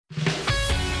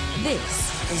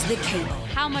This is The Cable.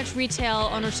 How much retail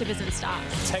ownership is in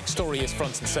stocks? Tech story is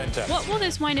front and centre. What will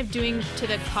this wind up doing to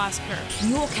the cost curve?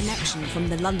 Your connection from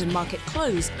the London market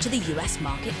close to the US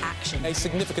market action. A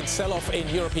significant sell-off in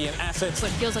European assets. So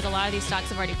it feels like a lot of these stocks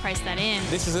have already priced that in.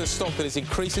 This is a stock that is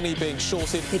increasingly being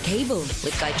shorted. The Cable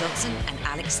with Guy Johnson and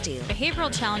Alix Steele.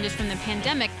 Behavioral challenges from the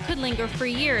pandemic could linger for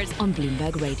years On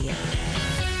Bloomberg Radio.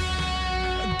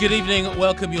 Good evening,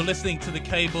 welcome. You're listening to The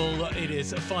Cable. It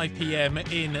is 5 p.m.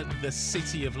 in the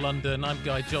City of London. I'm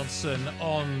Guy Johnson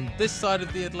on this side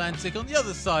of the Atlantic. On the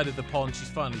other side of the pond, she's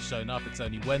finally shown up. It's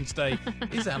only Wednesday.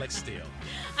 Is Alix Steele.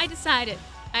 I decided,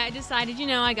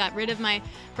 I got rid of my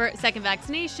second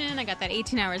vaccination. I got that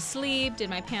 18 hours sleep,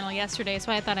 did my panel yesterday,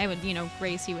 so I thought I would,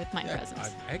 grace you with my presence.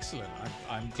 Excellent.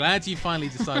 I'm glad you finally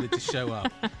decided to show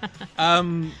up.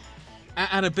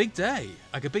 And a big day,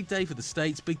 like a big day for the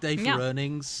States, big day for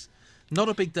earnings. Not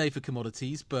a big day for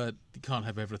commodities, but you can't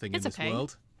have everything in this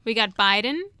world. We got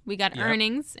Biden, we got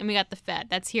earnings, and we got the Fed.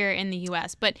 That's here in the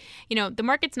U.S. But, the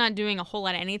market's not doing a whole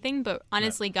lot of anything. But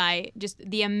honestly, Guy, just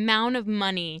the amount of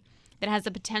money that has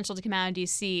the potential to come out of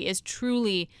D.C. is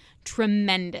truly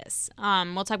tremendous.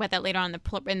 We'll talk about that later on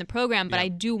in the program, but I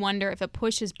do wonder if it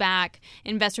pushes back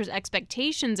investors'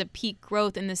 expectations of peak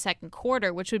growth in the second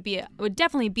quarter, which would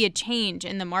definitely be a change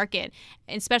in the market,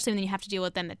 especially when you have to deal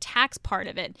with then the tax part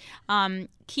of it.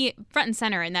 Key front and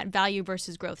center in that value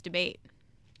versus growth debate.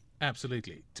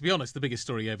 Absolutely. To be honest, the biggest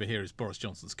story over here is Boris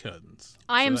Johnson's curtains.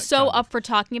 I am so up for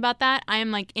talking about that. I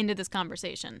am into this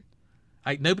conversation.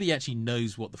 Nobody actually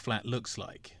knows what the flat looks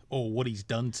like or what he's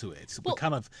done to it. Well,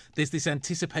 there's this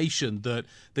anticipation that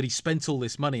he spent all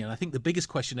this money. And I think the biggest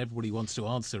question everybody wants to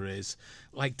answer is,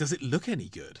 does it look any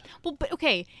good? Well, but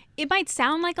okay, it might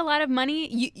sound like a lot of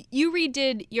money. You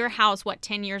redid your house,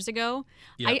 10 years ago?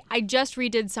 Yeah. I just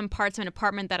redid some parts of an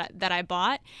apartment that I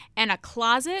bought, and a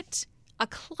closet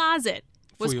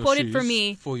was quoted for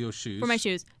me. For your shoes? For my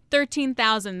shoes.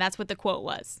 $13,000, that's what the quote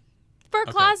was. For a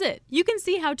closet. You can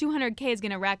see how $200K is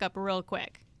going to rack up real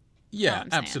quick. Yeah,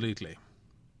 absolutely.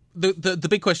 The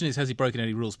big question is, has he broken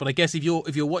any rules? But I guess if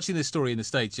you're watching this story in the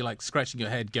States, you're scratching your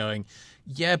head going,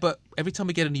 yeah, but every time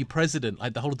we get a new president,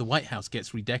 the whole of the White House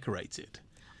gets redecorated.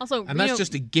 Also, and that's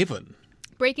just a given.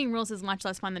 Breaking rules is much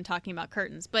less fun than talking about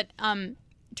curtains. But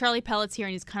Charlie Pellet's here,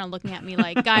 and he's kind of looking at me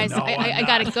like, guys, I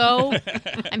got to go.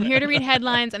 I'm here to read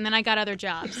headlines, and then I got other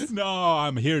jobs. No,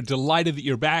 I'm here. Delighted that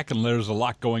you're back, and there's a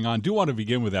lot going on. Do want to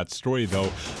begin with that story,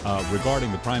 though,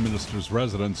 regarding the Prime Minister's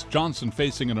residence. Johnson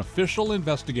facing an official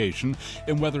investigation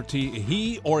in whether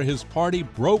he or his party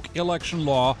broke election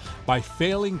law by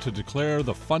failing to declare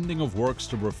the funding of works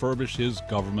to refurbish his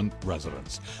government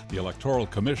residence. The Electoral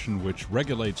Commission, which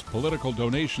regulates political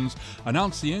donations,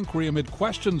 announced the inquiry amid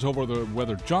questions over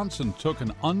whether Johnson took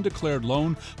an undeclared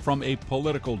loan from a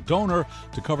political donor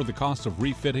to cover the cost of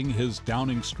refitting his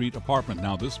Downing Street apartment.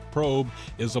 Now, this probe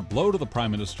is a blow to the Prime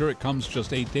Minister. It comes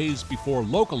just 8 days before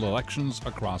local elections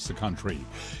across the country.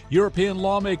 European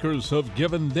lawmakers have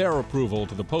given their approval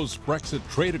to the post-Brexit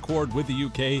trade accord with the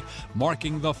UK,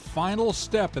 marking the final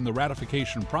step in the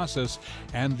ratification process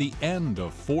and the end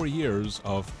of 4 years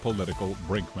of political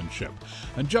brinkmanship.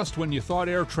 And just when you thought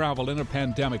air travel in a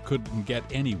pandemic couldn't get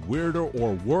any weirder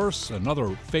or worse,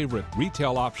 another favorite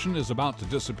retail option is about to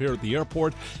disappear at the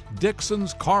airport.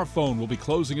 Dixon's Car Phone will be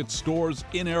closing its stores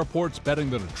in airports, betting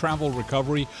that a travel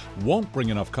recovery won't bring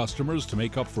enough customers to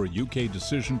make up for a UK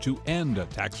decision to end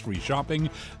tax-free shopping.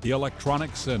 The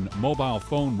electronics and mobile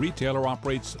phone retailer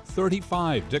operates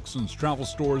 35 Dixon's travel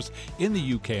stores in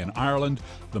the UK and Ireland,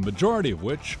 the majority of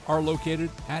which are located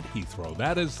at Heathrow.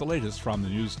 That is the latest from the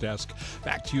news desk.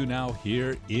 Back to you now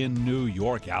here in New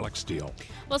York, Alix Steele.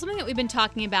 Well, something that we've been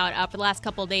talking about for the last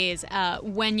couple of days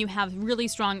when you have really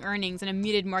strong earnings and a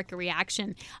muted market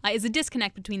reaction is a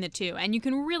disconnect between the two. And you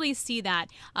can really see that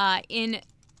in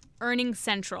Earnings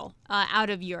Central out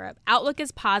of Europe. Outlook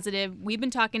is positive. We've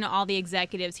been talking to all the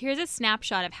executives. Here's a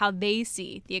snapshot of how they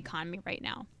see the economy right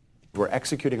now. We're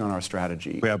executing on our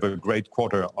strategy. We have a great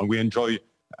quarter, and we enjoy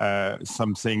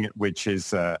something which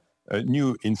is a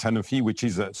new incentive fee, which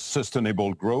is a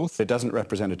sustainable growth. It doesn't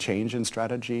represent a change in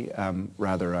strategy,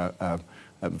 rather a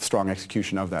strong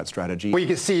execution of that strategy. We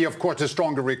can see, of course, a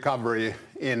stronger recovery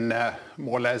in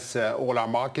more or less all our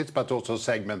markets, but also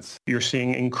segments. You're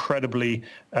seeing incredibly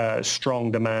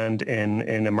strong demand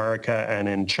in America and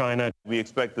in China. We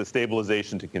expect the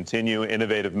stabilization to continue.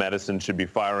 Innovative medicine should be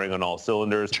firing on all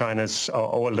cylinders. China's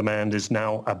oil demand is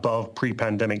now above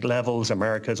pre-pandemic levels.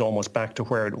 America is almost back to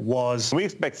where it was. We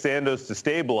expect Sandoz to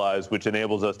stabilize, which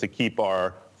enables us to keep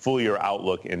our full-year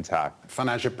outlook intact.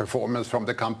 Financial performance from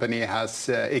the company has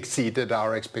exceeded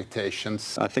our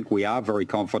expectations. I think we are very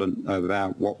confident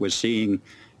about what we're seeing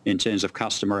in terms of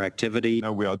customer activity.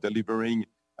 Now we are delivering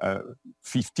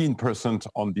 15%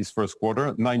 on this first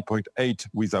quarter, 9.8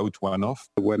 without one-off.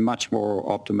 We're much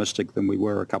more optimistic than we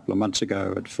were a couple of months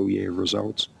ago at full-year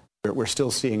results. We're still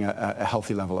seeing a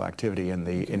healthy level of activity in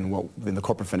the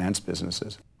corporate finance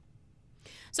businesses.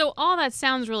 So all that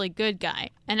sounds really good,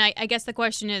 Guy. And I guess the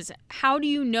question is, how do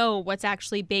you know what's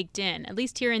actually baked in? At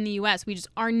least here in the U.S., we just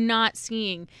are not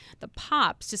seeing the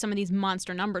pops to some of these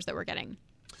monster numbers that we're getting.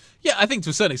 Yeah, I think to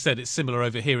a certain extent it's similar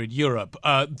over here in Europe,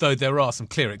 though there are some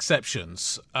clear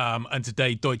exceptions. And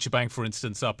today, Deutsche Bank, for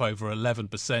instance, up over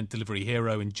 11%. Delivery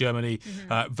Hero in Germany,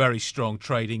 very strong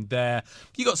trading there.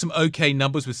 You got some okay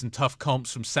numbers with some tough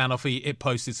comps from Sanofi. It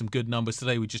posted some good numbers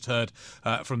today. We just heard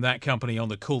from that company on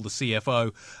the call, the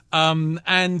CFO.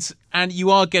 And you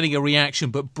are getting a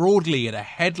reaction, but broadly at a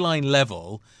headline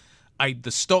level, the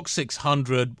Stock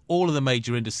 600, all of the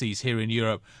major indices here in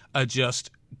Europe are just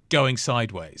going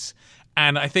sideways.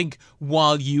 And I think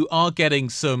while you are getting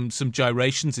some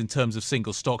gyrations in terms of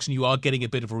single stocks and you are getting a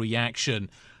bit of a reaction,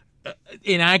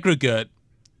 in aggregate,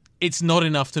 it's not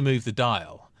enough to move the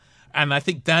dial. And I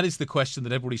think that is the question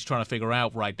that everybody's trying to figure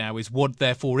out right now, is what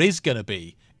therefore is going to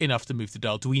be enough to move the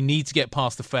dial. Do we need to get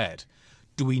past the Fed?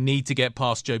 Do we need to get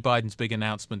past Joe Biden's big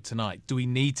announcement tonight? Do we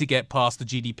need to get past the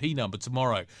GDP number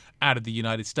tomorrow out of the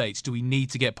United States? Do we need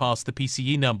to get past the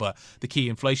PCE number, the key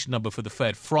inflation number for the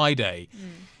Fed, Friday?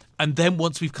 And then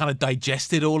once we've kind of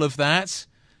digested all of that,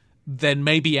 then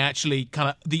maybe actually kind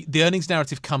of the earnings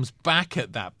narrative comes back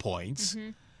at that point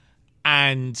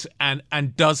and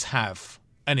does have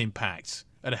an impact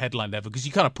at a headline level, because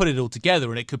you kind of put it all together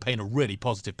and it could paint a really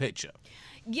positive picture.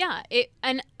 Yeah,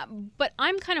 but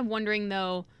I'm kind of wondering,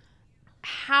 though,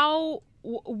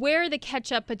 where the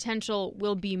catch-up potential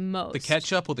will be most. The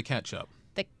catch-up or the catch-up?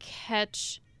 The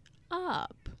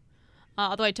catch-up.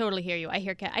 Although I totally hear you.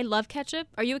 I love ketchup.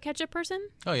 Are you a ketchup person?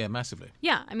 Oh, yeah, massively.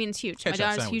 Yeah, I mean, it's huge. Ketchup My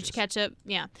daughter's sandwiches. huge ketchup.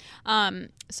 Yeah.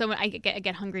 So I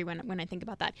get hungry when I think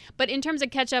about that. But in terms of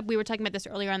ketchup, we were talking about this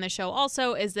earlier on the show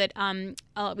also, is that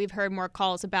we've heard more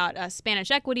calls about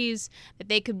Spanish equities, that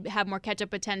they could have more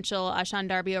catch-up potential. Sean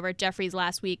Darby over at Jefferies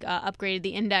last week upgraded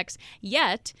the index.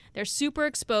 Yet, they're super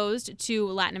exposed to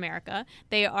Latin America.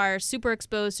 They are super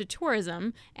exposed to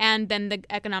tourism and then the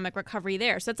economic recovery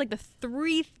there. So that's like the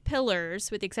three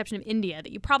pillars, with the exception of India,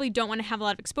 that you probably don't want to have a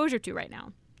lot of exposure to right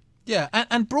now. Yeah,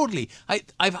 and broadly,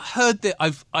 I've heard that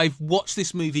I've watched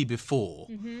this movie before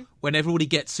when everybody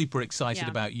gets super excited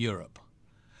about Europe.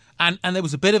 And there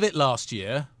was a bit of it last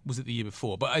year. Was it the year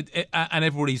before? But and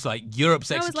everybody's like, Europe's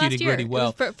executing really well.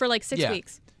 It was for like 6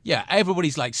 weeks. Yeah,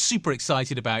 everybody's like super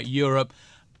excited about Europe.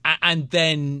 And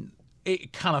then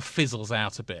it kind of fizzles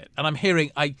out a bit. And I'm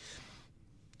hearing...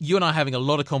 You and I are having a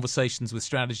lot of conversations with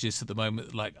strategists at the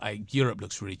moment. Like, Europe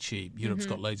looks really cheap. Europe's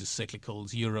got loads of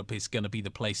cyclicals. Europe is going to be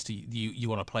the place you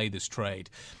want to play this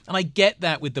trade. And I get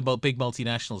that with the big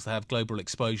multinationals that have global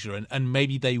exposure, and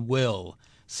maybe they will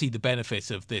see the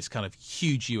benefit of this kind of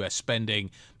huge US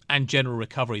spending and general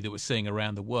recovery that we're seeing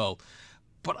around the world.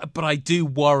 But I do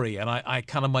worry, and I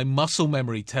kind of, my muscle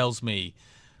memory tells me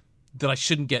that I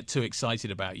shouldn't get too excited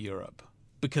about Europe.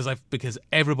 Because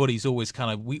everybody's always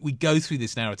kind of, we go through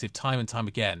this narrative time and time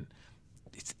again.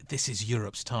 This is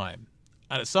Europe's time.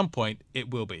 And at some point,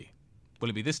 it will be. Will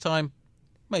it be this time?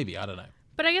 Maybe, I don't know.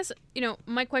 But I guess,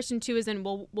 my question too is then,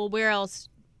 well, where else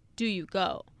do you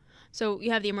go? So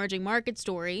you have the emerging market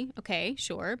story. Okay,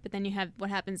 sure. But then you have what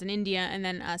happens in India and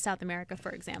then South America, for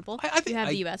example. I think you have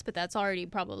the U.S., but that's already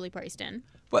probably priced in.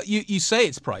 Well, you say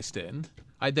it's priced in.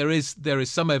 There is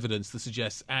some evidence that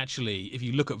suggests actually, if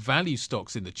you look at value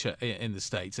stocks in the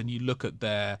States and you look at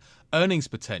their earnings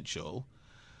potential,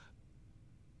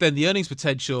 then the earnings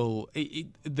potential,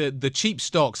 the cheap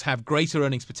stocks have greater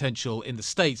earnings potential in the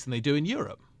States than they do in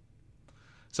Europe.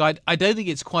 So I don't think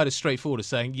it's quite as straightforward as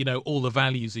saying, all the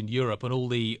values in Europe and all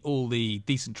the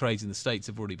decent trades in the States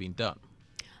have already been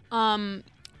done.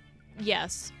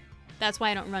 Yes, that's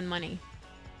why I don't run money.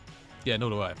 Yeah,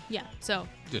 nor do I. Yeah, so...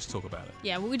 Just talk about it.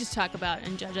 Yeah, we just talk about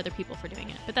and judge other people for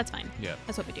doing it, but that's fine. Yeah.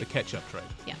 That's what we do. The catch-up trade.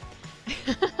 Yeah.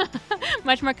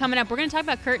 Much more coming up. We're going to talk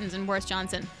about curtains and Boris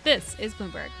Johnson. This is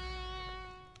Bloomberg.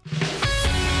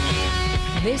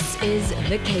 This is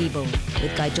The Cable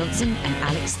with Guy Johnson and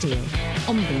Alix Steele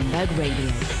on Bloomberg Radio.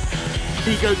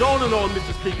 He goes on and on,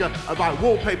 Mr. Speaker, about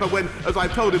wallpaper when, as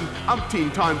I've told him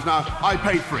umpteen times now, I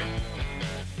paid for it.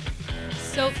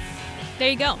 So,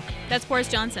 there you go. That's Boris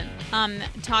Johnson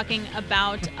talking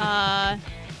about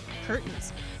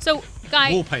curtains. So,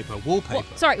 Guy... Wallpaper.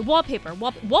 Wallpaper.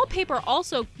 Wallpaper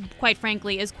also, quite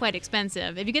frankly, is quite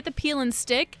expensive. If you get the peel and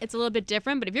stick, it's a little bit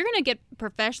different. But if you're going to get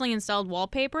professionally installed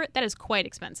wallpaper, that is quite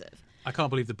expensive. I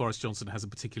can't believe that Boris Johnson has a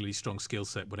particularly strong skill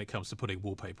set when it comes to putting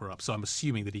wallpaper up, so I'm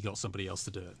assuming that he got somebody else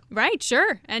to do it. Right,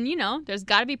 sure. And, there's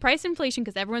got to be price inflation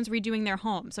because everyone's redoing their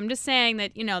homes. So I'm just saying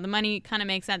that, the money kind of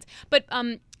makes sense. But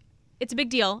it's a big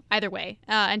deal either way.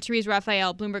 And Therese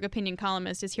Raphael, Bloomberg opinion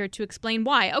columnist, is here to explain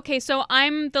why. Okay, so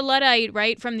I'm the Luddite,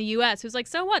 right, from the U.S. who's like,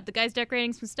 so what? The guy's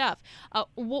decorating some stuff.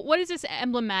 What is this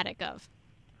emblematic of?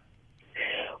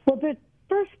 Well, the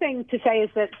first thing to say is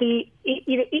that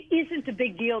it isn't a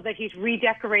big deal that he's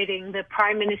redecorating the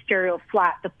prime ministerial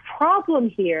flat. The problem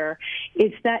here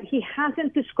is that he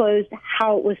hasn't disclosed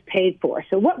how it was paid for.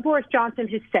 So what Boris Johnson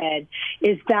has said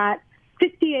is that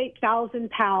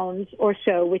 £58,000 or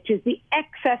so, which is the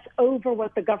excess over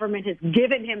what the government has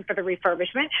given him for the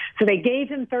refurbishment. So they gave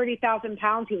him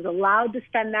 £30,000. He was allowed to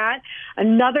spend that.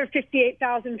 Another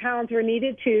 £58,000 were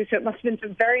needed too. So it must have been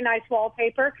some very nice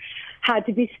wallpaper had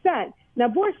to be spent. Now,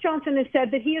 Boris Johnson has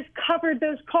said that he has covered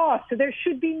those costs, so there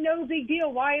should be no big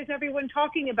deal. Why is everyone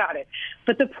talking about it?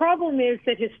 But the problem is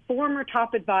that his former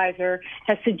top advisor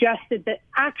has suggested that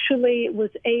actually it was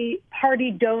a party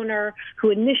donor who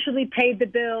initially paid the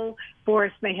bill.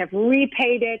 Boris may have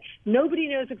repaid it. Nobody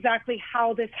knows exactly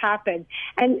how this happened.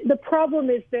 And the problem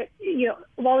is that,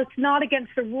 while it's not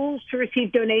against the rules to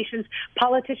receive donations,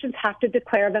 politicians have to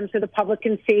declare them so the public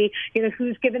can see,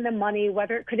 who's given them money,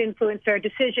 whether it could influence their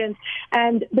decisions.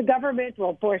 And the government,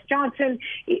 Boris Johnson,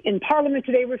 in Parliament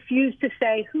today refused to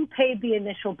say who paid the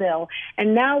initial bill.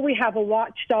 And now we have a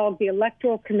watchdog. The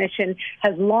Electoral Commission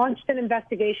has launched an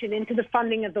investigation into the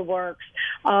funding of the works,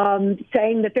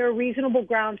 saying that there are reasonable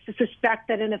grounds to suspect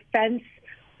that an offense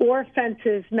or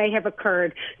offenses may have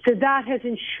occurred. So that has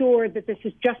ensured that this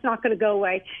is just not going to go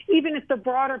away, even if the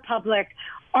broader public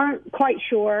aren't quite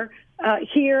sure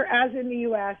here, as in the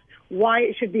U.S., why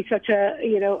it should be such a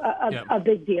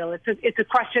big deal. It's a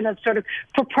question of sort of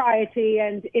propriety,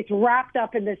 and it's wrapped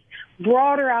up in this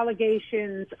broader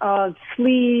allegations of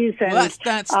sleaze. And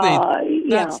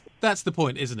that's the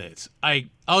point, isn't it?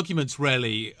 Arguments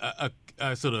rarely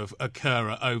sort of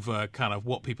occur over kind of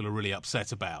what people are really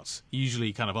upset about. You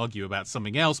usually kind of argue about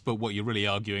something else, but what you're really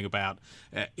arguing about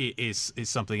is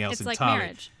something else entirely. It's like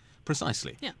marriage.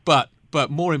 Precisely. Yeah. But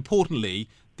more importantly,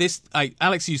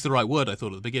 Alix used the right word, I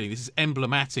thought, at the beginning. This is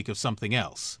emblematic of something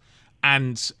else.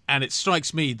 And it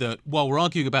strikes me that while we're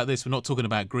arguing about this, we're not talking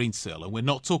about Greensill, and we're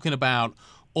not talking about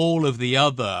all of the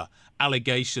other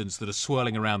allegations that are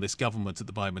swirling around this government at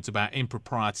the moment about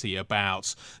impropriety,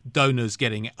 about donors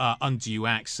getting undue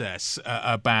access,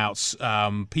 about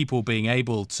people being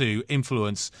able to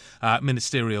influence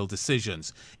ministerial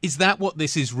decisions. Is that what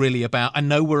this is really about? I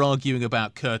know we're arguing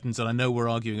about curtains and I know we're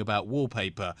arguing about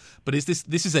wallpaper, but is this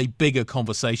is a bigger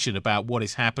conversation about what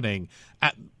is happening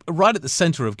right at the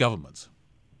centre of government?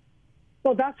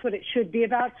 Well, that's what it should be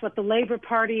about. It's what the Labour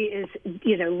Party is,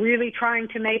 really trying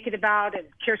to make it about. And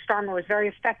Keir Starmer was very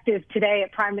effective today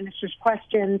at Prime Minister's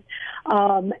questions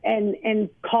and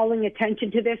calling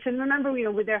attention to this. And remember,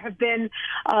 there have been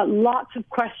lots of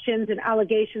questions and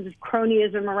allegations of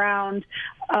cronyism around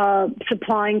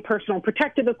supplying personal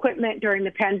protective equipment during the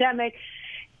pandemic.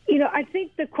 I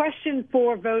think the question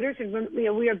for voters,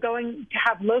 we are going to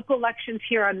have local elections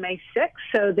here on May 6th,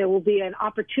 so there will be an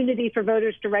opportunity for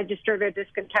voters to register their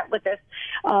discontent with this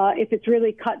if it's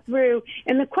really cut through.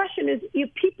 And the question is,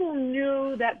 people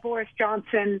knew that Boris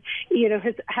Johnson,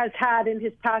 has had in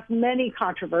his past many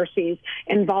controversies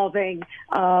involving,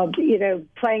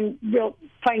 playing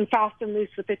fast and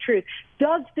loose with the truth.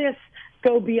 Does this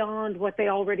go beyond what they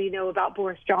already know about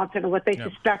Boris Johnson or what they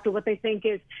suspect or what they think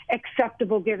is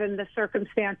acceptable given the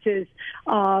circumstances,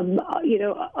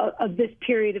 of this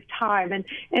period of time?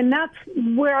 And that's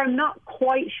where I'm not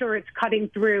quite sure it's cutting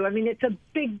through. I mean, it's a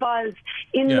big buzz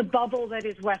in the bubble that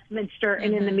is Westminster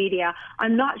and in the media.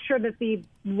 I'm not sure that the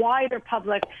wider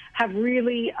public have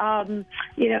really, that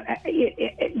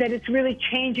it's really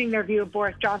changing their view of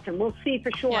Boris Johnson. We'll see for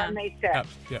sure on May 6th.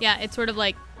 Yeah, it's sort of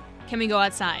like, can we go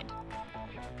outside?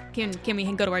 Can we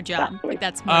go to our job? Like,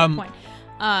 that's my point.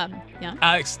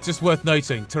 Alix, just worth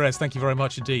noting, Therese, thank you very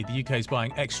much indeed. The UK is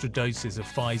buying extra doses of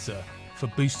Pfizer for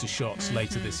booster shots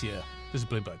later this year. This is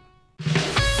Bloomberg.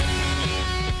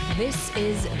 This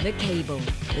is The Cable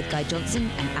with Guy Johnson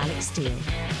and Alix Steele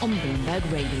on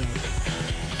Bloomberg Radio.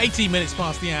 18 minutes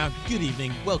past the hour. Good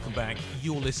evening. Welcome back.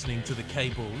 You're listening to The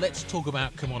Cable. Let's talk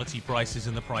about commodity prices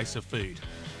and the price of food.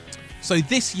 So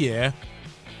this year,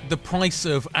 the price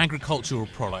of agricultural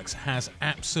products has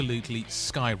absolutely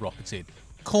skyrocketed.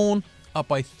 Corn up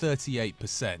by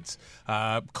 38%.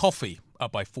 Coffee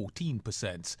up by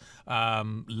 14%.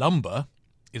 Lumber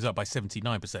is up by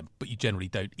 79%, but you generally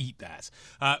don't eat that.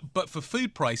 But for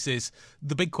food prices,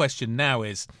 the big question now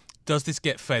is, does this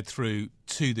get fed through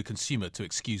to the consumer, to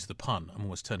excuse the pun? I'm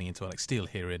almost turning into Alix Steele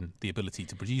here in the ability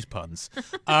to produce puns.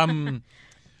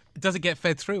 Does it get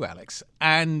fed through, Alix?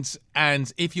 And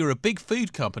if you're a big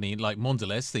food company like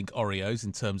Mondelez, think Oreos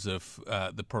in terms of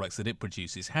the products that it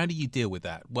produces, how do you deal with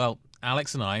that? Well,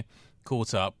 Alix and I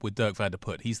caught up with Dirk van der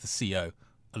Put. He's the CEO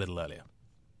a little earlier.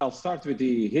 I'll start with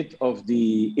the hit of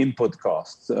the input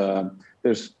costs.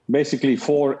 There's basically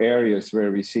 4 areas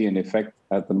where we see an effect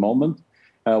at the moment.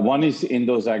 One is in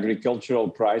those agricultural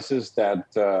prices that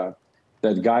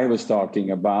Guy was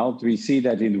talking about. We see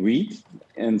that in wheat,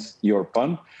 and your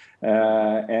pun,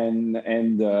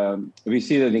 and we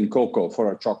see that in cocoa for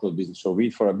our chocolate business. So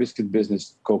wheat for our biscuit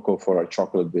business, cocoa for our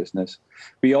chocolate business.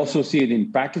 We also see it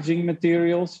in packaging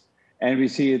materials, and we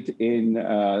see it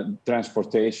in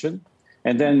transportation.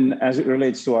 And then as it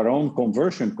relates to our own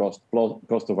conversion cost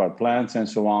of our plants and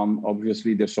so on,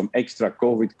 obviously there's some extra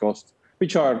COVID costs,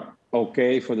 which are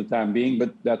okay for the time being,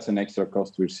 but that's an extra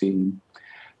cost we're seeing.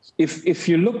 If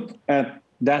you look at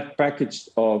that package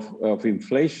of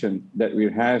inflation that we're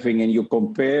having and you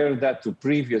compare that to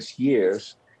previous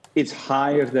years, it's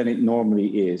higher than it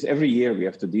normally is. Every year we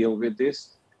have to deal with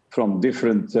this from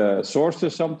different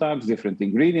sources, sometimes different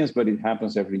ingredients, but it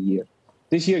happens every year.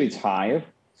 This year it's higher.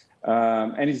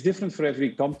 And it's different for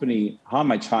every company how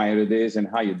much higher it is and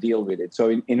how you deal with it. So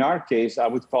in our case, I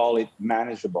would call it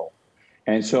manageable.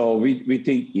 And so we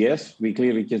think, yes, we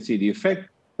clearly can see the effect,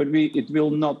 but it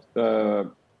will not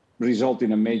result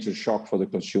in a major shock for the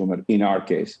consumer in our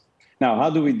case. Now, how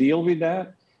do we deal with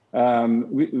that?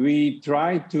 We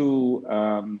try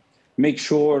to make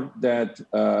sure that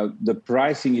the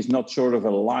pricing is not sort of a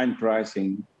line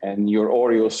pricing and your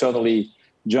Oreo suddenly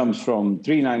jumps from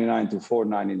 $3.99 to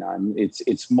 $4.99.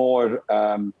 It's more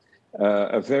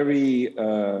a very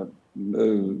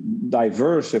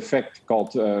diverse effect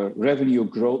called revenue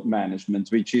growth management,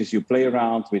 which is you play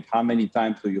around with how many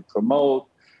times do you promote,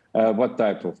 what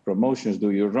type of promotions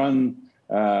do you run,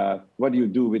 what do you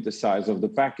do with the size of the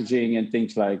packaging and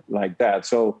things like that.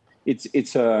 So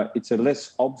it's a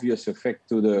less obvious effect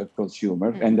to the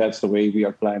consumer, and that's the way we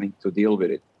are planning to deal with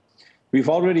it. We've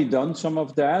already done some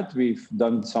of that. We've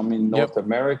done some in North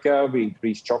America. We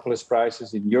increased chocolate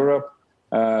prices in Europe.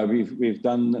 We've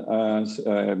done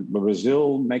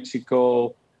Brazil,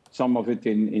 Mexico, some of it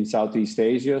in Southeast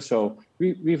Asia. So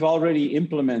we've already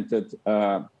implemented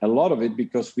a lot of it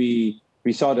because we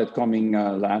saw that coming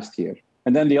last year.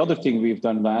 And then the other thing we've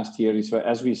done last year is,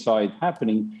 as we saw it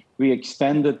happening, we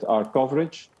extended our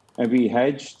coverage and we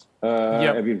hedged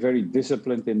and we're very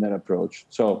disciplined in that approach.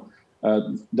 So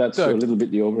that's a little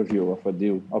bit the overview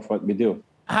of what we do.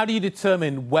 How do you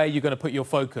determine where you're going to put your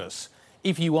focus?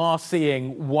 If you are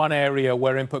seeing one area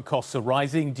where input costs are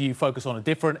rising, do you focus on a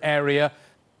different area?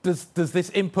 Does this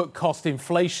input cost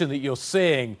inflation that you're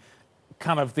seeing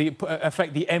kind of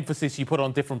affect the emphasis you put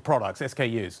on different products,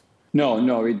 SKUs?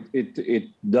 No, it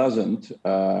doesn't.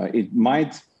 It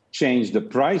might change the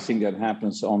pricing that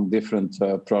happens on different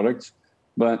products.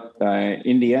 But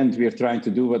in the end, we are trying to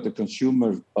do what the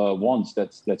consumer wants.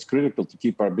 That's critical to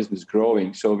keep our business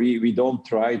growing. So we don't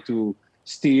try to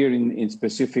steer in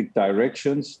specific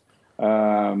directions.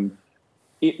 Now,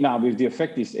 if the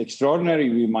effect is extraordinary,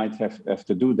 we might have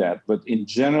to do that. But in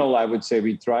general, I would say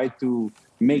we try to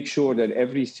make sure that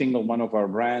every single one of our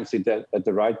brands is at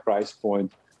the right price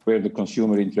point where the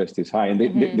consumer interest is high.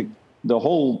 And the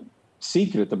whole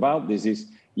secret about this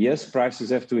is, yes, prices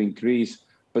have to increase,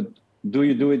 but do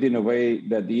you do it in a way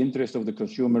that the interest of the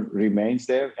consumer remains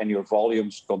there and your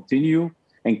volumes continue?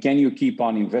 And can you keep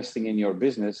on investing in your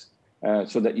business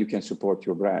so that you can support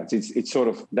your brands? It's sort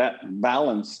of that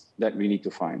balance that we need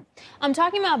to find. I'm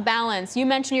talking about balance. You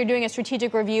mentioned you're doing a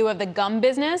strategic review of the gum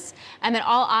business and that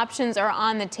all options are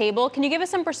on the table. Can you give us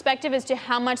some perspective as to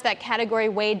how much that category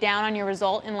weighed down on your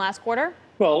result in last quarter?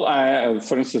 Well,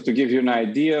 for instance, to give you an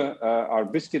idea, our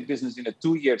biscuit business in a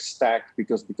 2-year stack,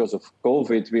 because of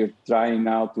COVID, we're trying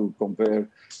now to compare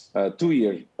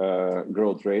 2-year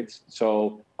growth rates.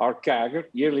 So our CAGR,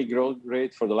 yearly growth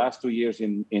rate for the last 2 years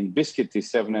in biscuit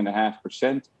is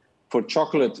 7.5%. For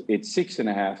chocolate, it's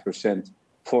 6.5%.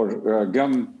 For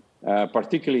gum,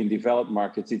 particularly in developed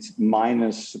markets, it's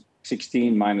minus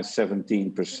 16, minus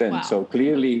 17%. Wow. So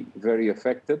clearly very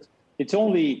affected.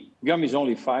 Gum is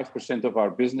only 5% of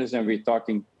our business, and we're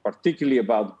talking particularly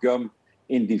about gum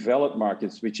in developed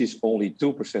markets, which is only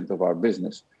 2% of our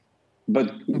business.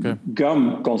 But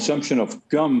consumption of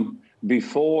gum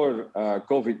before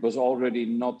COVID was already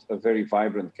not a very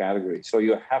vibrant category. So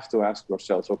you have to ask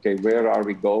yourselves, okay, where are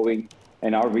we going?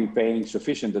 And are we paying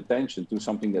sufficient attention to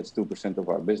something that's 2% of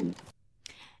our business?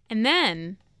 And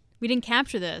then, we didn't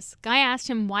capture this. Guy asked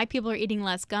him why people are eating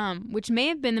less gum, which may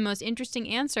have been the most interesting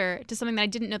answer to something that I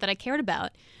didn't know that I cared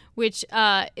about, which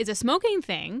is a smoking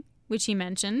thing, which he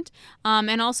mentioned,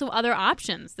 and also other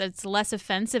options that's less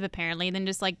offensive, apparently, than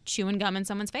just like chewing gum in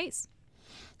someone's face.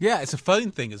 Yeah, it's a phone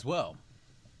thing as well.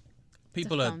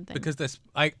 People are, because there's,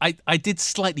 I did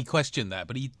slightly question that,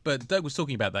 but Doug was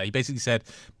talking about that. He basically said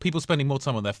people spending more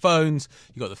time on their phones.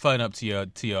 You got the phone up to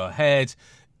your head.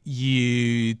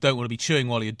 You don't want to be chewing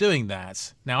while you're doing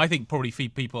that. Now, I think probably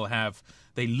people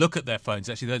they look at their phones.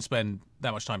 Actually, they don't spend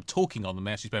that much time talking on them.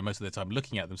 They actually spend most of their time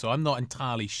looking at them. So I'm not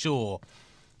entirely sure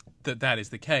that is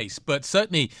the case. But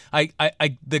certainly,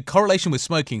 the correlation with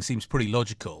smoking seems pretty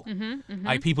logical.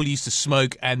 People used to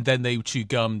smoke and then they would chew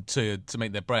gum to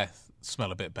make their breath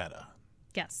smell a bit better.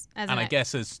 Yes. I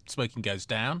guess as smoking goes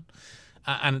down.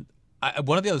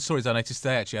 One of the other stories I noticed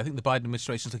today, actually, I think the Biden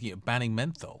administration is looking at banning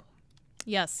menthol.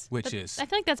 Yes. I feel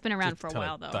like that's been around for a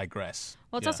while, though. Digress.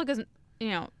 Well, it's also because,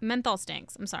 menthol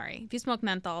stinks. I'm sorry. If you smoke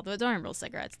menthol, those aren't real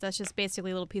cigarettes. That's just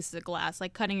basically little pieces of glass,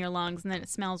 like cutting your lungs, and then it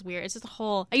smells weird. It's just a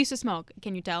whole... I used to smoke,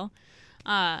 can you tell?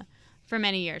 For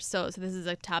many years. So this is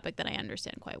a topic that I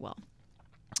understand quite well.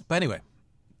 But anyway,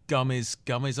 gum is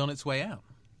on its way out.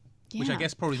 Yeah. Which I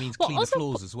guess probably means clean the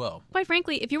floors as well. Quite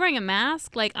frankly, if you're wearing a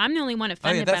mask, like, I'm the only one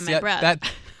offended by my breath.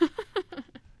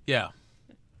 Yeah.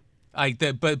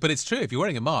 But it's true. If you're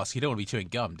wearing a mask, you don't want to be chewing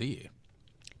gum, do you?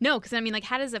 No, because, like,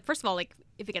 how does it... First of all, like,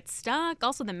 if it gets stuck,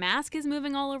 also the mask is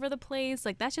moving all over the place.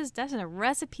 Like, that's a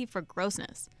recipe for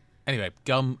grossness. Anyway,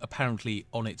 gum apparently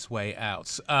on its way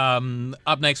out.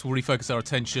 Up next, we'll refocus our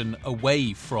attention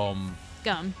away from...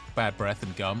 gum. Bad breath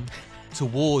and gum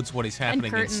towards what is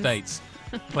happening in the States.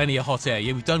 Plenty of hot air.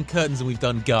 Yeah, we've done curtains and we've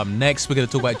done gum. Next, we're going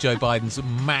to talk about Joe Biden's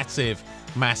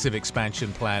massive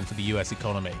expansion plan for the U.S.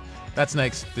 economy. That's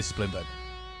next. This is Bloomberg.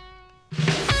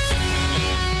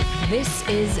 This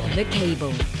is The Cable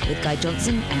with Guy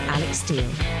Johnson and Alix Steele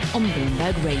on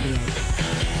Bloomberg Radio.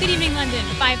 Good evening, London.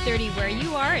 5:30 where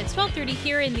you are. It's 12:30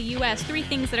 here in the U.S. Three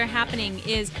things that are happening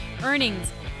is earnings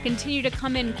continue to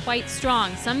come in quite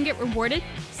strong. Some get rewarded,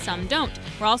 some don't.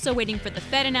 We're also waiting for the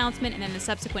Fed announcement and then the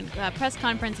subsequent press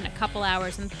conference in a couple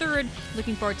hours. And third,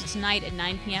 looking forward to tonight at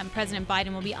 9 p.m., President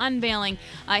Biden will be unveiling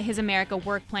his America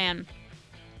Work Plan.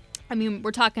 I mean,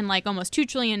 we're talking like almost $2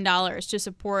 trillion to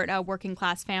support working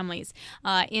class families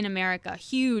in America.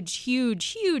 Huge,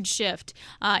 huge, huge shift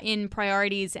in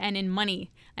priorities and in money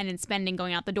and in spending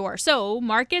going out the door. So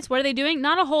markets, what are they doing?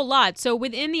 Not a whole lot. So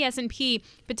within the S&P,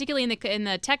 particularly in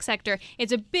the tech sector,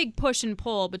 it's a big push and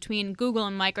pull between Google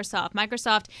and Microsoft.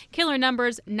 Microsoft, killer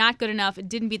numbers, not good enough. It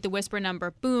didn't beat the whisper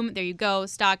number. Boom, there you go.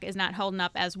 Stock is not holding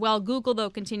up as well. Google, though,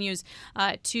 continues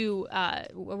to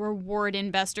reward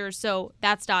investors. So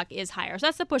that stock is higher. So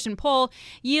that's the push and pull.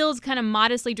 Yields kind of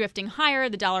modestly drifting higher.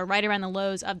 The dollar right around the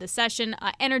lows of the session.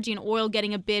 Energy and oil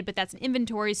getting a bid, but that's an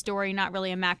inventory story, not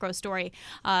really a macro story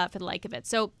for the like of it.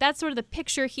 So that's sort of the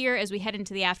picture here as we head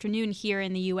into the afternoon here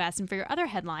in the U.S. And for your other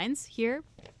headlines, here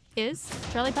is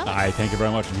Charlie Pellet. Hi, thank you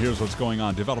very much. And here's what's going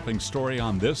on. Developing story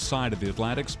on this side of the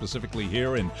Atlantic, specifically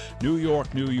here in New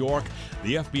York, New York.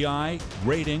 The FBI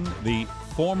raiding the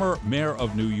former mayor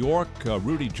of New York,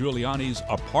 Rudy Giuliani's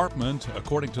apartment.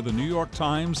 According to the New York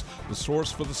Times, the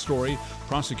source for the story,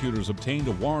 prosecutors obtained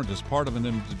a warrant as part of an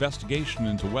investigation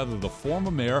into whether the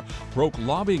former mayor broke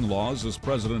lobbying laws as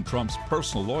President Trump's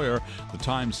personal lawyer. The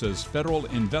Times says federal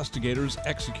investigators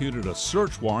executed a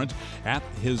search warrant at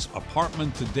his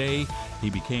apartment today. He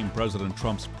became President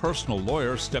Trump's personal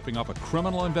lawyer, stepping up a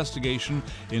criminal investigation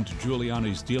into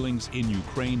Giuliani's dealings in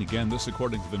Ukraine. Again, this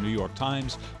according to the New York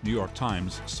Times. New York Times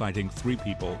citing 3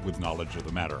 people with knowledge of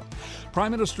the matter.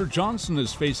 Prime Minister Johnson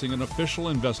is facing an official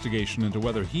investigation into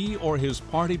whether he or his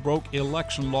party broke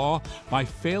election law by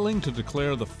failing to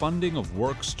declare the funding of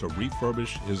works to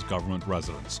refurbish his government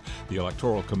residence. The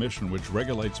Electoral Commission, which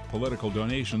regulates political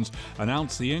donations,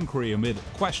 announced the inquiry amid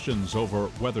questions over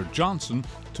whether Johnson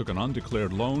took an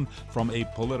undeclared loan from a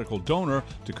political donor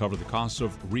to cover the costs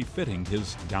of refitting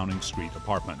his Downing Street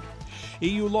apartment.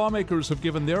 EU lawmakers have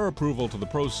given their approval to the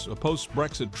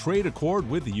post-Brexit trade accord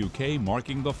with the UK,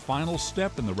 marking the final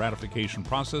step in the ratification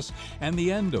process and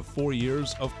the end of 4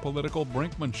 years of political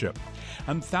brinkmanship.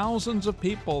 And thousands of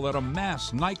people at a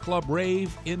mass nightclub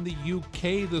rave in the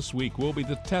UK this week will be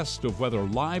the test of whether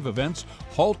live events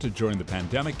halted during the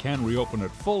pandemic can reopen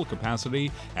at full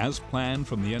capacity as planned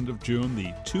from the end of June.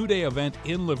 The two-day event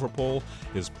in Liverpool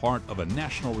is part of a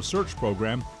national research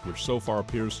program which so far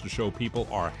appears to show people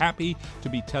are happy to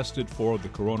be tested for the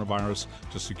coronavirus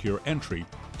to secure entry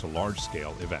to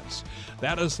large-scale events.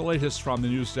 That is the latest from the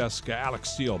news desk. Alix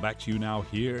Steele, back to you now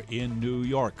here in New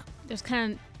York. There's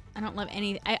kind of, I don't love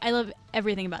any, I love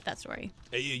everything about that story.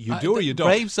 You do or you don't?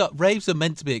 Raves are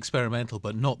meant to be experimental,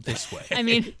 but not this way. I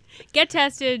mean, get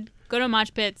tested, go to a mosh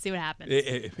pit, see what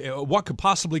happens. What could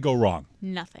possibly go wrong?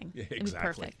 Nothing. Exactly. It was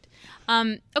perfect.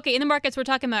 Okay, in the markets, we're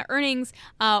talking about earnings.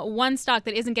 One stock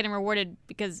that isn't getting rewarded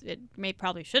because it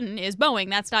probably shouldn't is Boeing.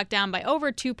 That stock down by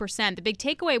over 2%. The big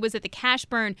takeaway was that the cash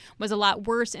burn was a lot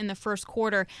worse in the first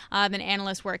quarter than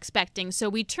analysts were expecting. So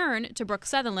we turn to Brooke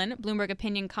Sutherland, Bloomberg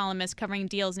opinion columnist covering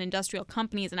deals in industrial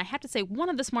companies. And I have to say, one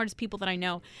of the smartest people that I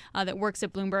know that works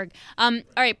at Bloomberg. All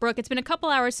right, Brooke, it's been a couple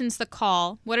hours since the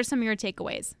call. What are some of your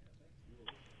takeaways?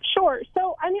 Sure.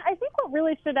 So, I mean, I think what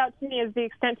really stood out to me is the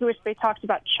extent to which they talked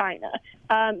about China.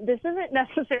 This isn't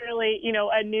necessarily,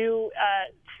 a new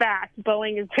fact.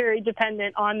 Boeing is very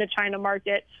dependent on the China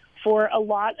market for a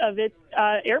lot of its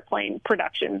airplane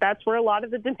production. That's where a lot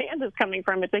of the demand is coming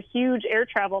from. It's a huge air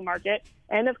travel market.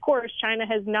 And, of course, China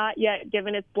has not yet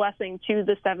given its blessing to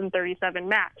the 737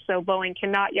 MAX. So Boeing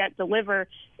cannot yet deliver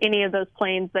any of those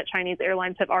planes that Chinese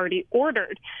airlines have already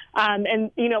ordered.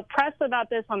 Pressed about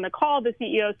this on the call, the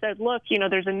CEO said, look,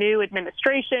 there's a new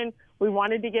administration. We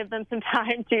wanted to give them some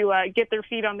time to get their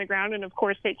feet on the ground and, of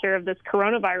course, take care of this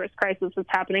coronavirus crisis that's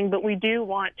happening. But we do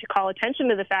want to call attention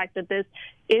to the fact that this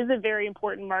is a very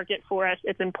important market for us.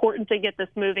 It's important to get this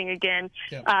moving again.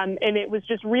 Yeah. And it was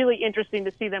just really interesting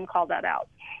to see them call that out.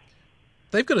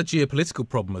 They've got a geopolitical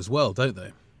problem as well, don't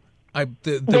they?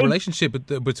 The relationship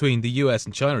between the US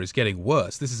and China is getting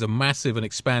worse. This is a massive and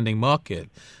expanding market.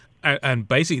 And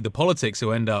basically, the politics are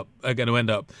going to end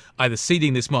up either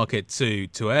ceding this market to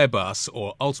Airbus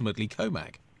or ultimately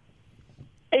Comac.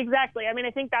 Exactly. I mean,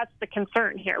 I think that's the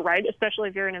concern here, right? Especially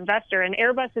if you're an investor. And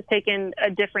Airbus has taken a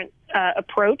different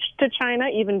approach to China,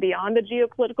 even beyond the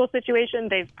geopolitical situation.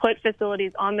 They've put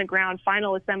facilities on the ground,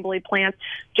 final assembly plants,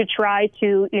 to try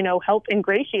to, help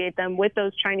ingratiate them with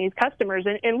those Chinese customers.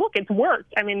 And look, it's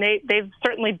worked. I mean, they've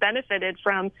certainly benefited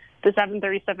from the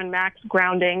 737 MAX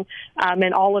grounding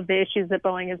and all of the issues that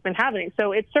Boeing has been having.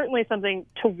 So it's certainly something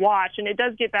to watch. And it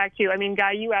does get back to,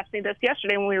 Guy, you asked me this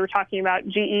yesterday when we were talking about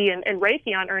GE and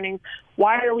Raytheon earnings.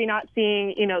 Why are we not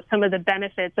seeing, some of the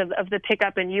benefits of the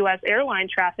pickup in U.S. airline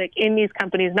traffic in these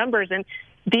companies' numbers? And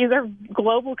these are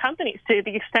global companies to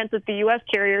the extent that the U.S.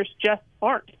 carriers just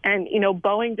aren't. And,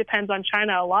 Boeing depends on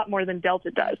China a lot more than Delta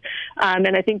does.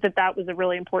 And I think that was a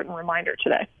really important reminder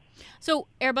today. So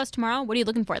Airbus tomorrow, what are you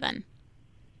looking for then?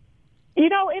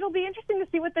 It'll be interesting to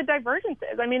see what the divergence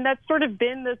is. I mean, that's sort of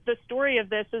been the story of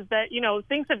this is that,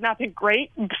 things have not been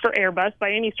great for Airbus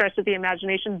by any stretch of the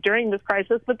imagination during this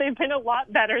crisis, but they've been a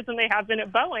lot better than they have been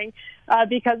at Boeing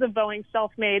because of Boeing's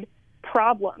self-made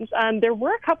problems. There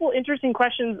were a couple interesting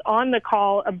questions on the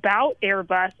call about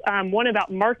Airbus, one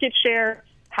about market share.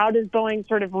 How does Boeing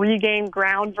sort of regain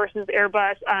ground versus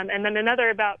Airbus? And then another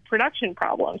about production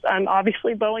problems.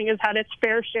 Obviously, Boeing has had its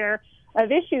fair share of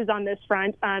issues on this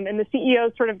front. And the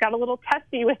CEO sort of got a little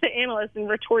testy with the analysts and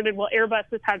retorted, well, Airbus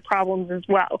has had problems as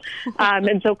well.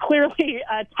 And so clearly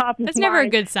top of That's mind. Never a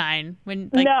good sign when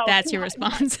that's your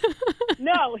response.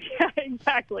 No, yeah,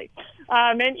 exactly.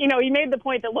 And, he made the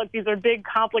point that, look, these are big,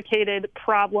 complicated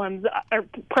programs.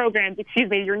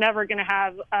 You're never going to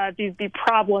have these be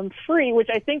problem-free, which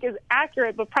I think is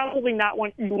accurate, but probably not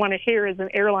what you want to hear as an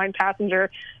airline passenger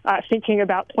thinking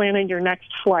about planning your next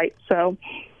flight. So,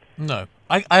 no,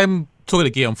 I'm talking to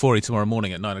Guillaume Faury tomorrow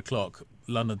morning at 9 o'clock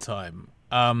London time.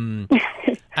 And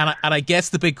I guess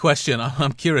the big question,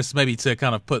 I'm curious maybe to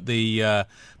kind of put the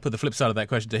flip side of that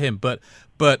question to him, but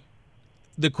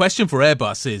the question for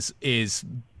Airbus is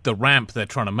the ramp they're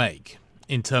trying to make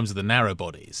in terms of the narrow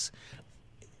bodies.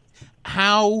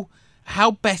 How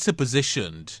better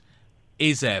positioned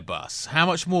is Airbus? How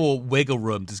much more wiggle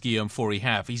room does Guillaume Faury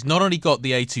have? He's not only got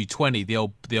the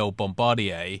A220, the old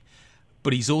Bombardier,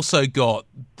 but he's also got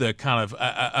the kind of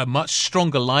a much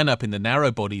stronger lineup in the narrow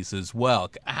bodies as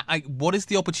well. What is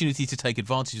the opportunity to take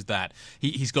advantage of that?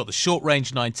 He's got the short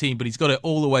range 19, but he's got it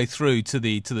all the way through to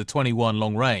the 21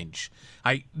 long range.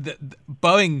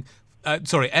 Airbus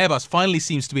finally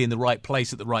seems to be in the right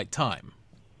place at the right time.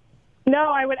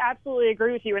 No, I would absolutely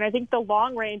agree with you. And I think the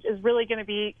long range is really going to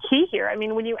be key here. I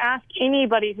mean, when you ask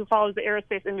anybody who follows the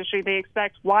aerospace industry, they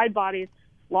expect wide bodies,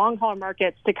 long-haul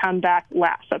markets to come back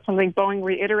last. That's something Boeing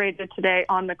reiterated today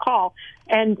on the call.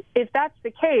 And if that's the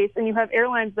case, and you have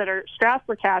airlines that are strapped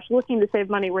for cash, looking to save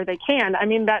money where they can, I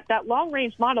mean, that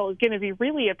long-range model is going to be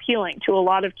really appealing to a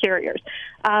lot of carriers.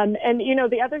 And,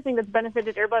 the other thing that's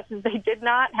benefited Airbus is they did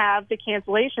not have the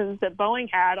cancellations that Boeing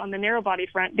had on the narrow-body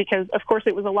front because, of course,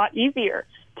 it was a lot easier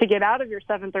to get out of your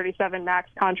 737 MAX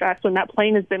contracts when that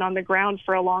plane has been on the ground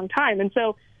for a long time. And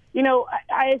so,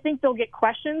 I think they'll get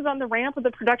questions on the ramp of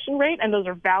the production rate, and those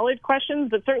are valid questions,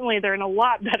 but certainly they're in a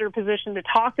lot better position to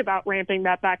talk about ramping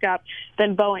that back up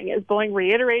than Boeing is. Boeing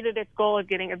reiterated its goal of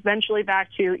getting eventually back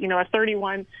to, a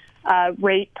 31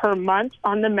 rate per month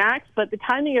on the MAX, but the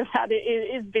timing of that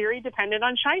is very dependent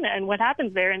on China and what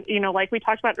happens there. And, like we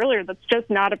talked about earlier, that's just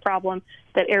not a problem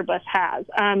that Airbus has.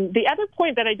 The other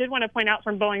point that I did want to point out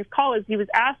from Boeing's call is he was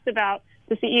asked about,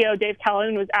 the CEO, Dave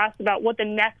Calhoun, was asked about what the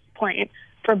next plane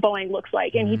for Boeing looks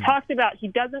like. And he talked about he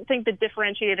doesn't think the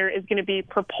differentiator is going to be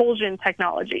propulsion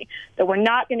technology, that we're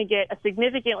not going to get a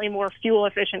significantly more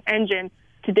fuel-efficient engine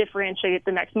to differentiate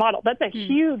the next model. That's a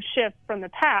huge shift from the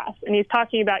past. And he's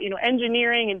talking about,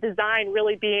 engineering and design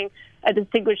really being a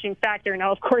distinguishing factor.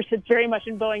 Now, of course, it's very much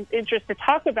in Boeing's interest to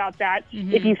talk about that.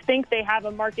 If you think they have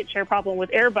a market share problem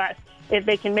with Airbus, if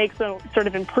they can make some sort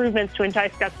of improvements to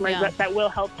entice customers, that will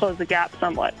help close the gap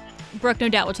somewhat. Brooke, no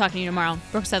doubt we'll talk to you tomorrow.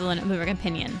 Brooke Sutherland at Bloomberg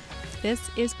Opinion. This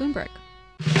is Bloomberg.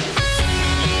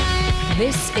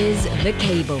 This is The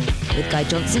Cable with Guy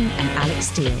Johnson and Alix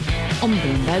Steele on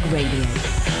Bloomberg Radio.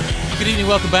 Good evening,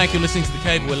 welcome back. You're listening to The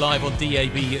Cable. We're live on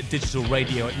DAB Digital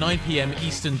Radio at 9 p.m.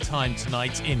 Eastern Time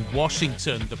tonight in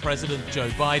Washington. The President, Joe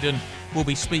Biden, will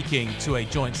be speaking to a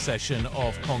joint session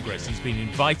of Congress. He's been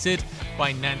invited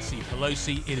by Nancy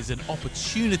Pelosi. It is an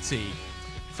opportunity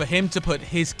for him to put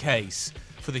his case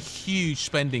for the huge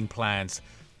spending plans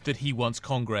that he wants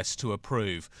Congress to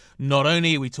approve. Not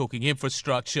only are we talking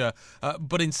infrastructure,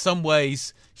 but in some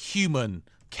ways human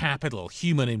capital,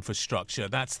 human infrastructure.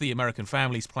 That's the American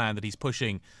Families Plan that he's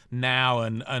pushing now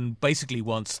and basically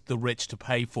wants the rich to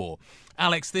pay for.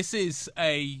 Alix, this is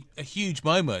a huge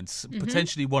moment,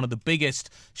 potentially one of the biggest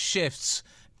shifts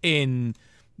in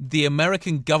the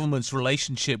American government's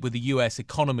relationship with the U.S.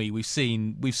 economy we've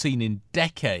seen in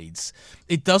decades.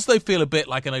 It does, though, feel a bit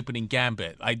like an opening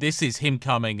gambit. This is him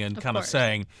coming and kind of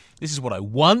saying, this is what I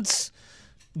want.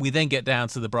 We then get down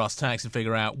to the brass tacks and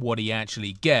figure out what he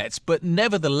actually gets. But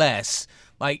nevertheless,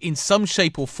 in some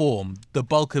shape or form, the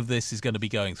bulk of this is going to be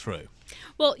going through.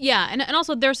 Well, yeah, and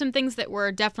also there are some things that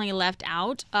were definitely left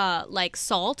out, like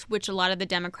SALT, which a lot of the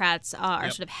Democrats are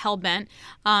sort of hell-bent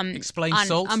Explain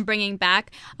SALT. On bringing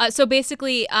back. So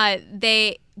basically, how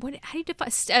do you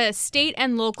define state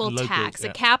and local tax? A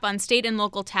cap on state and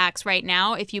local tax right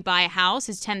now, if you buy a house,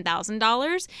 is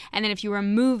 $10,000. And then if you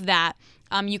remove that,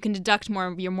 you can deduct more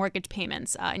of your mortgage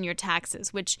payments and your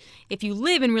taxes, which if you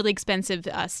live in really expensive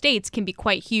states can be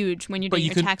quite huge when you're doing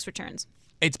your tax returns.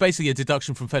 It's basically a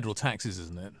deduction from federal taxes,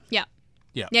 isn't it? Yeah.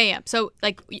 Yeah. So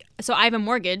I have a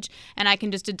mortgage and I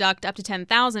can just deduct up to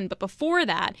 $10,000. But before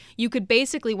that, you could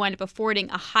basically wind up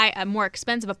affording a more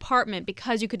expensive apartment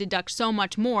because you could deduct so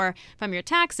much more from your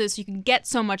taxes. So you could get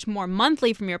so much more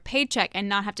monthly from your paycheck and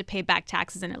not have to pay back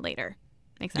taxes in it later.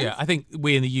 Make sense? Yeah, I think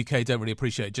we in the UK don't really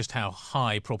appreciate just how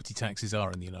high property taxes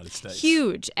are in the United States.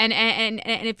 Huge. And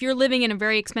if you're living in a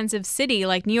very expensive city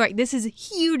like New York, this is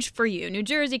huge for you. New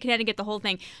Jersey, Connecticut, the whole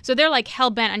thing. So they're like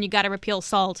hell-bent on you got to repeal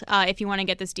SALT if you want to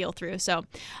get this deal through. So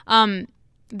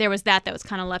there was that was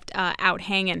kind of left out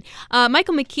hanging.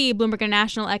 Michael Mckee, Bloomberg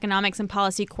National Economics and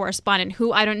Policy Correspondent,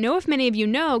 who I don't know if many of you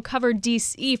know, covered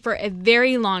D.C. for a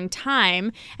very long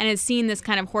time and has seen this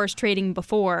kind of horse trading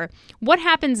before. What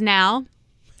happens now?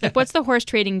 What's the horse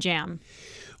trading jam?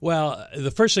 Well,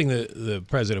 the first thing that the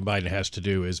President Biden has to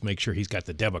do is make sure he's got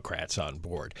the Democrats on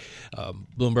board.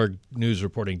 Bloomberg News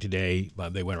reporting today,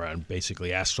 they went around and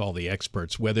basically asked all the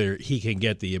experts whether he can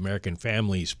get the American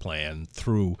Families Plan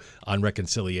through on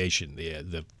reconciliation,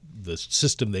 the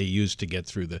system they use to get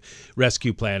through the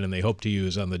rescue plan and they hope to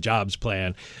use on the jobs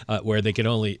plan, where they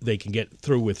can get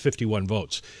through with 51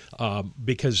 votes,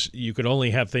 because you can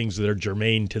only have things that are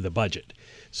germane to the budget,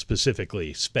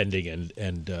 specifically spending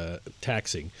and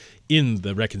taxing in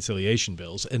the reconciliation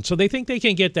bills. And so they think they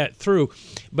can get that through,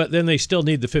 but then they still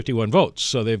need the 51 votes.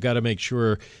 So they've got to make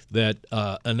sure that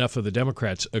enough of the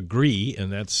Democrats agree,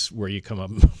 and that's where you come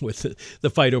up with the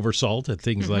fight over SALT and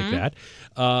things like that.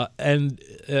 And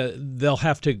they'll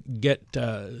have to get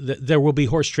there will be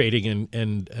horse trading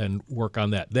and work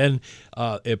on that. Then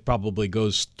it probably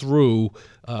goes through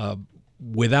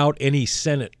without any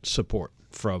Senate support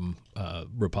from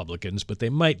Republicans, but they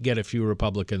might get a few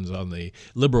Republicans on the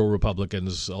liberal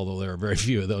Republicans, although there are very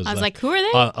few of those. I was like, who are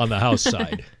they? On the House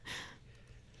side.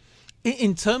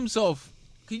 In terms of,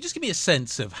 can you just give me a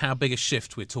sense of how big a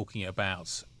shift we're talking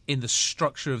about in the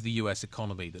structure of the U.S.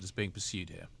 economy that is being pursued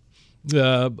here?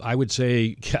 I would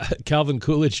say Calvin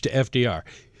Coolidge to FDR.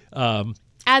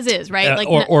 As is, right?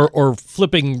 Or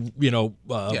flipping,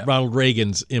 Ronald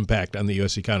Reagan's impact on the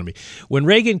U.S. economy. When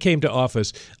Reagan came to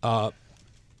office,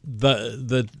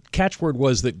 the catchword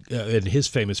was that, and his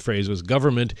famous phrase was,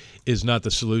 government is not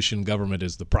the solution, government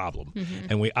is the problem. Mm-hmm.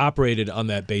 And we operated on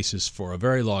that basis for a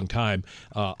very long time.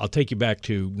 I'll take you back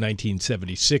to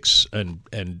 1976 and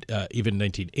even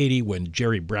 1980 when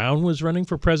Jerry Brown was running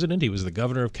for president. He was the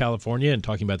governor of California and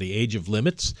talking about the age of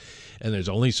limits, and there's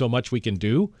only so much we can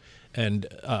do. And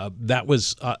that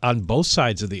was on both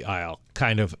sides of the aisle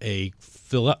kind of a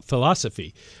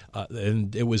philosophy.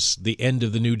 And it was the end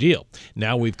of the New Deal.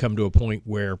 Now we've come to a point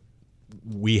where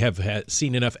we have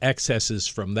seen enough excesses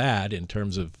from that in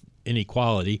terms of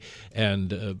inequality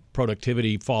and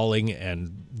productivity falling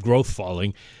and growth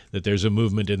falling that there's a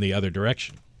movement in the other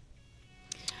direction.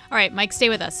 All right, Mike, stay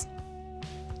with us.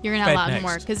 You're going to have a lot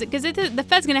more because the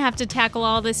Fed's going to have to tackle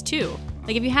all this too.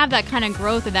 Like, if you have that kind of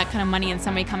growth or that kind of money and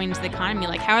somebody coming into the economy,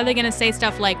 like, how are they going to say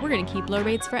stuff like, we're going to keep low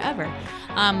rates forever?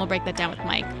 We'll break that down with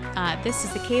Mike. This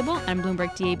is The Cable on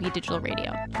Bloomberg DAB Digital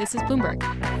Radio. This is Bloomberg.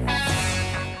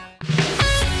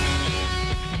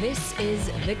 This is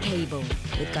The Cable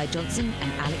with Guy Johnson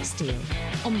and Alix Steele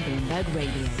on Bloomberg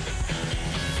Radio.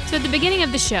 So at the beginning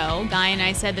of the show, Guy and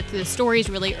I said that the story is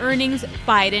really earnings,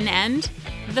 Biden, and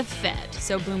the Fed.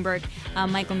 So Bloomberg,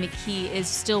 Michael Mckee is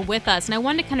still with us. And I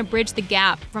wanted to kind of bridge the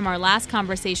gap from our last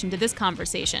conversation to this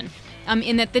conversation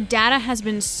in that the data has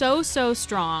been so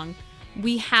strong.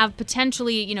 We have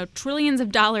potentially, trillions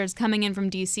of dollars coming in from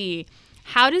D.C.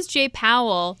 How does Jay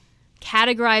Powell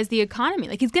categorize the economy?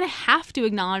 Like, he's going to have to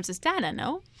acknowledge this data,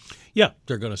 no? Yeah,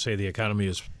 they're going to say the economy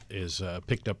is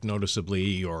picked up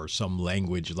noticeably or some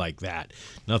language like that.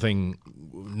 Nothing,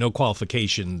 no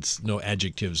qualifications, no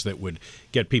adjectives that would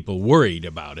get people worried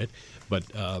about it. But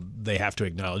they have to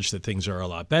acknowledge that things are a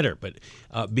lot better. But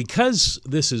because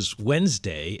this is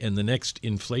Wednesday and the next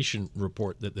inflation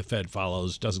report that the Fed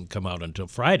follows doesn't come out until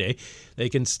Friday, they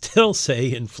can still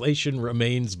say inflation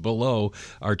remains below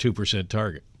our 2%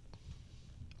 target.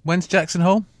 When's Jackson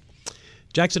Hole?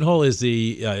 Jackson Hole is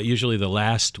usually the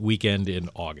last weekend in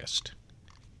August.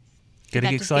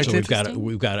 Getting excited. So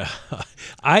we've got a.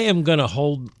 I am going to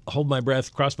hold my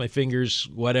breath, cross my fingers,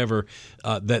 whatever,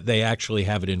 that they actually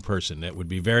have it in person. That would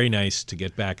be very nice to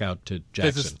get back out to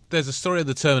Jackson. There's a story at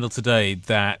the terminal today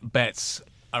that bets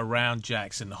around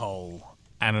Jackson Hole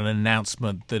and an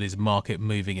announcement that is market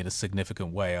moving in a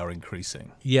significant way are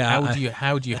increasing. Yeah.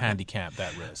 How do you handicap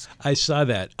that risk? I saw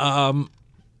that.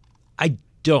 I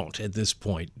don't at this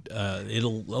point. A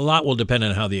lot will depend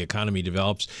on how the economy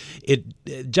develops.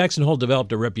 Jackson Hole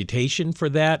developed a reputation for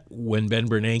that when Ben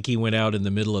Bernanke went out in the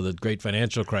middle of the great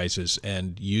financial crisis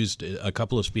and used a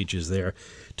couple of speeches there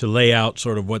to lay out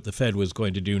sort of what the Fed was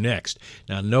going to do next.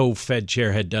 Now, no Fed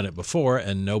chair had done it before,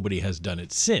 and nobody has done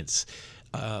it since.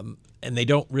 And they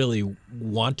don't really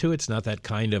want to. It's not that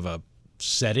kind of a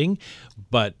setting,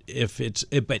 but it's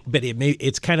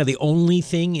kind of the only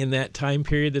thing in that time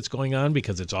period that's going on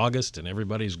because it's August and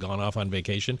everybody's gone off on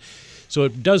vacation. So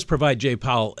it does provide Jay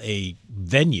Powell a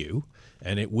venue,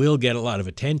 and it will get a lot of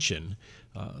attention.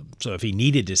 So if he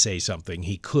needed to say something,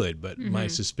 he could, but my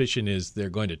suspicion is they're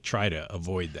going to try to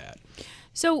avoid that.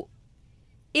 So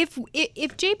if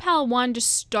Jay Powell wanted to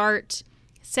start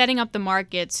setting up the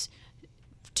markets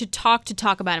to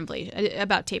talk about inflation,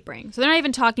 about tapering. So they're not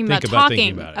even talking about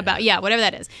whatever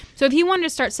that is. So if he wanted to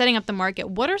start setting up the market,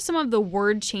 what are some of the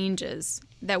word changes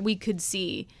that we could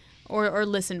see or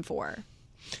listen for?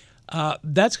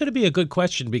 That's going to be a good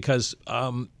question because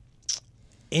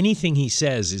anything he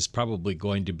says is probably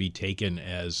going to be taken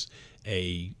as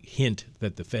a hint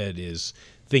that the Fed is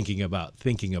thinking about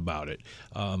it.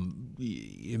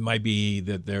 It might be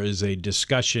that there is a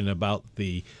discussion about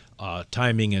the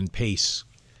timing and pace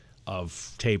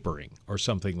of tapering or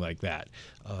something like that.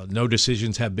 No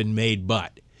decisions have been made,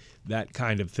 but that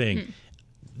kind of thing.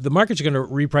 The markets are going to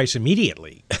reprice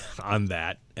immediately on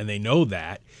that, and they know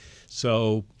that.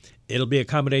 So it'll be a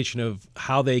combination of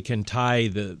how they can tie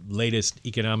the latest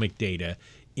economic data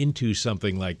into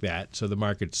something like that. So the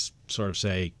markets sort of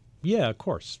say, yeah, of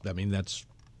course. I mean, that's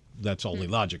only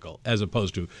logical, as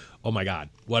opposed to, oh, my God,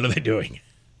 what are they doing?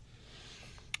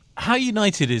 How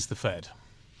united is the Fed?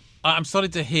 I'm starting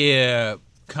to hear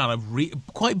kind of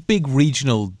quite big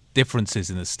regional differences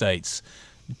in the States.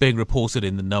 being reported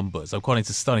in the numbers. I'm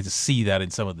starting to see that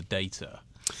in some of the data.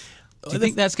 Do you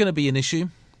think that's going to be an issue?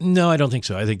 No, I don't think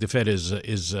so. I think the Fed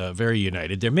is very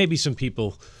united. There may be some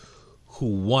people who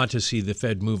want to see the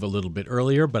Fed move a little bit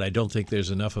earlier, but I don't think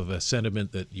there's enough of a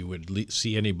sentiment that you would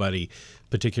see anybody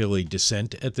particularly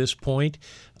dissent at this point.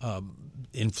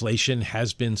 Inflation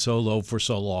has been so low for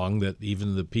so long that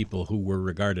even the people who were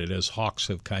regarded as hawks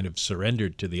have kind of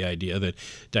surrendered to the idea that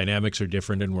dynamics are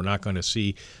different and we're not going to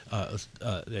see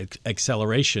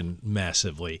acceleration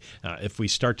massively. If we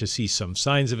start to see some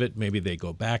signs of it, maybe they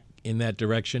go back in that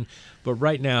direction. But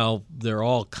right now, they're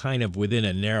all kind of within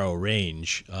a narrow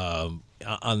range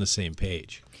on the same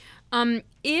page.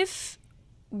 If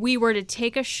we were to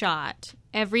take a shot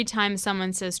every time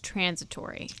someone says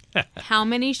transitory, how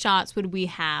many shots would we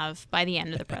have by the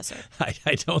end of the presser?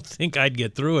 I don't think I'd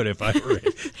get through it if I were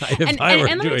and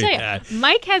let me tell you, that.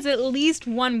 Mike has at least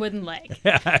one wooden leg.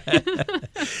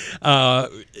 I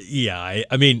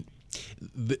mean,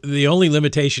 the only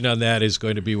limitation on that is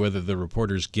going to be whether the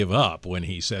reporters give up when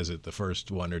he says it the first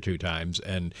one or two times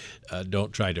and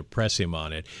don't try to press him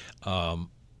on it.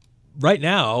 Right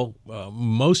now,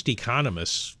 most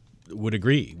economists would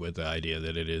agree with the idea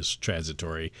that it is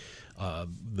transitory,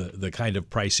 the kind of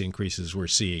price increases we're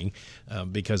seeing,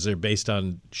 because they're based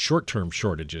on short-term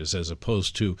shortages as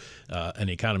opposed to an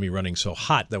economy running so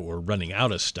hot that we're running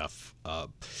out of stuff.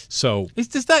 Does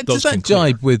that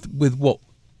jibe with what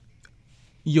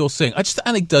you're saying? Just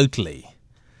anecdotally,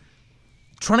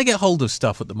 trying to get hold of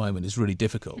stuff at the moment is really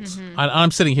difficult. Mm-hmm. And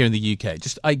I'm sitting here in the UK.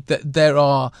 There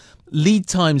are lead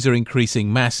times are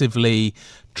increasing massively.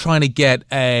 Trying to get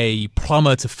a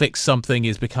plumber to fix something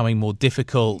is becoming more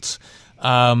difficult.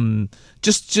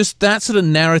 Just that sort of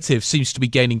narrative seems to be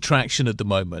gaining traction at the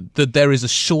moment, that there is a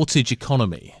shortage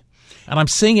economy. And I'm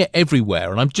seeing it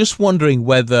everywhere. And I'm just wondering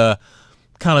whether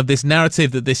kind of this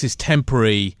narrative that this is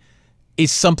temporary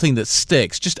is something that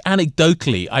sticks. Just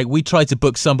anecdotally, we tried to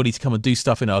book somebody to come and do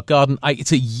stuff in our garden.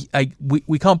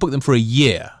 We can't book them for a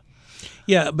year.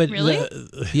 Yeah, but really?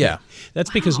 That's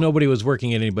because nobody was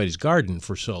working in anybody's garden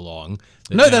for so long.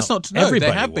 No, that's not. No,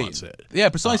 everybody they have wants been. It. Yeah,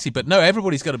 precisely. But no,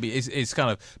 everybody's got to be. Is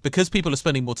kind of because people are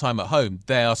spending more time at home.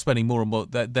 They are spending more and more.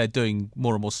 They're doing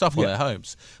more and more stuff on their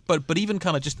homes. But even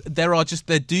kind of there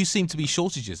do seem to be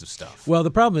shortages of stuff. Well,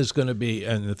 the problem is going to be,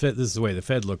 and this is the way the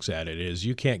Fed looks at it: is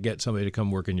you can't get somebody to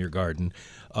come work in your garden.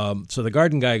 So the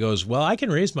garden guy goes, "Well, I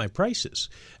can raise my prices,"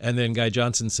 and then Guy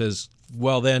Johnson says,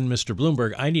 "Well, then, Mr.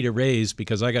 Bloomberg, I need a raise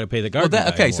because I got to pay the garden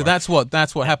guy more." So that's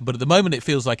what happened. But at the moment, it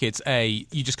feels like it's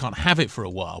you just can't have it for a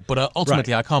while. But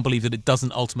ultimately, I can't believe that it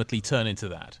doesn't ultimately turn into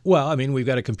that. Well, I mean, we've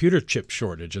got a computer chip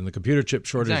shortage, and the computer chip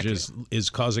shortage is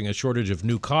causing a shortage of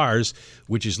new cars,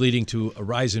 which is leading to a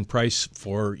rise in price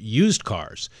for used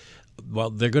cars.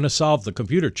 Well, they're going to solve the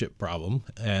computer chip problem,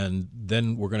 and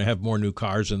then we're going to have more new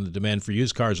cars, and the demand for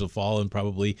used cars will fall, and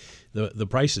probably the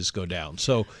prices go down.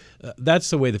 So that's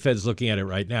the way the Fed's looking at it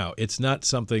right now. It's not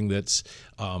something that's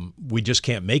we just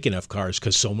can't make enough cars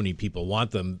because so many people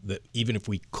want them that even if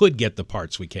we could get the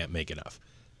parts, we can't make enough.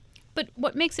 But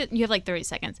what makes it, you have like 30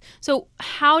 seconds. So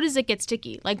how does it get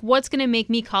sticky? Like what's going to make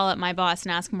me call up my boss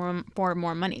and ask for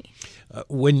more money?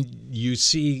 When you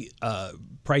see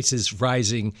prices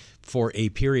rising for a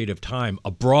period of time,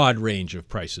 a broad range of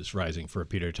prices rising for a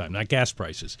period of time, not gas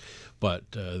prices, but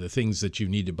the things that you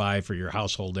need to buy for your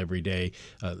household every day,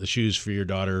 the shoes for your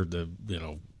daughter,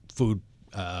 food.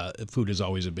 Food is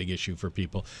always a big issue for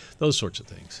people, those sorts of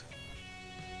things.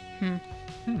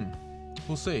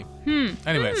 We'll see.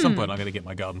 Anyway, at some point, I'm going to get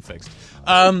my garden fixed.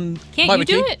 Can't you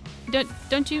do it?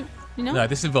 Don't you? No,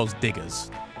 this involves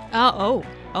diggers. Oh,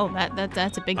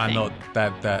 that's a big thing. I'm not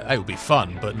that. It would be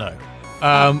fun, but no.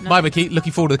 Mckee,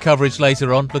 looking forward to the coverage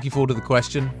later on. Looking forward to the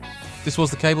question. This was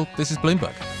The Cable. This is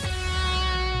Bloomberg.